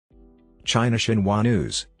China Xinhua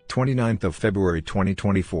News, 29th of February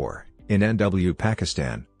 2024, in NW,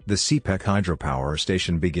 Pakistan, the CPEC hydropower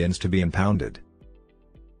station begins to be impounded.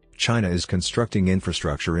 China is constructing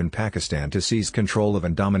infrastructure in Pakistan to seize control of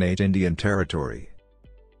and dominate Indian territory.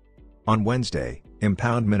 On Wednesday,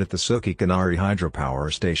 impoundment at the Suki Kinari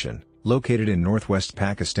Hydropower Station, located in northwest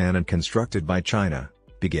Pakistan and constructed by China,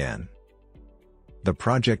 began. The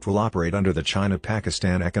project will operate under the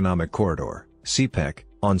China-Pakistan Economic Corridor, CPEC,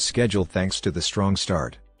 on schedule thanks to the strong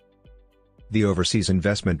start. The overseas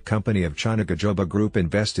investment company of China Gezhouba Group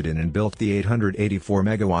invested in and built the 884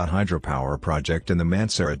 megawatt hydropower project in the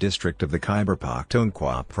Mansehra district of the Khyber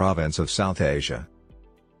Pakhtunkhwa province of South Asia.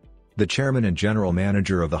 The chairman and general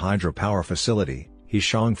manager of the hydropower facility,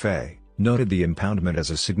 Xiongfei, noted the impoundment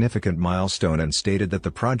as a significant milestone and stated that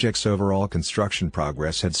the project's overall construction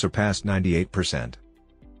progress had surpassed 98%.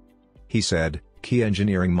 He said, "Key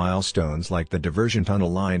engineering milestones like the diversion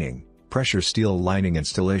tunnel lining, pressure steel lining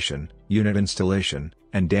installation, unit installation,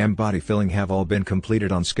 and dam body filling have all been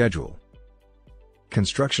completed on schedule."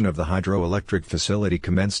 Construction of the hydroelectric facility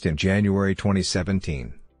commenced in January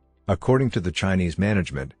 2017. According to the Chinese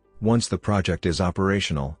management, once the project is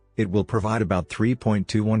operational, it will provide about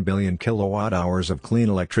 3.21 billion kilowatt-hours of clean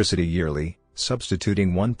electricity yearly,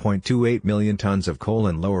 substituting 1.28 million tons of coal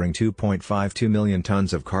and lowering 2.52 million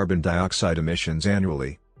tons of carbon dioxide emissions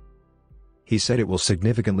annually. He said it will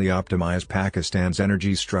significantly optimize Pakistan's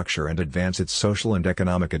energy structure and advance its social and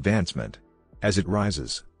economic advancement. As it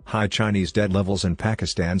rises, high Chinese debt levels and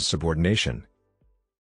Pakistan's subordination,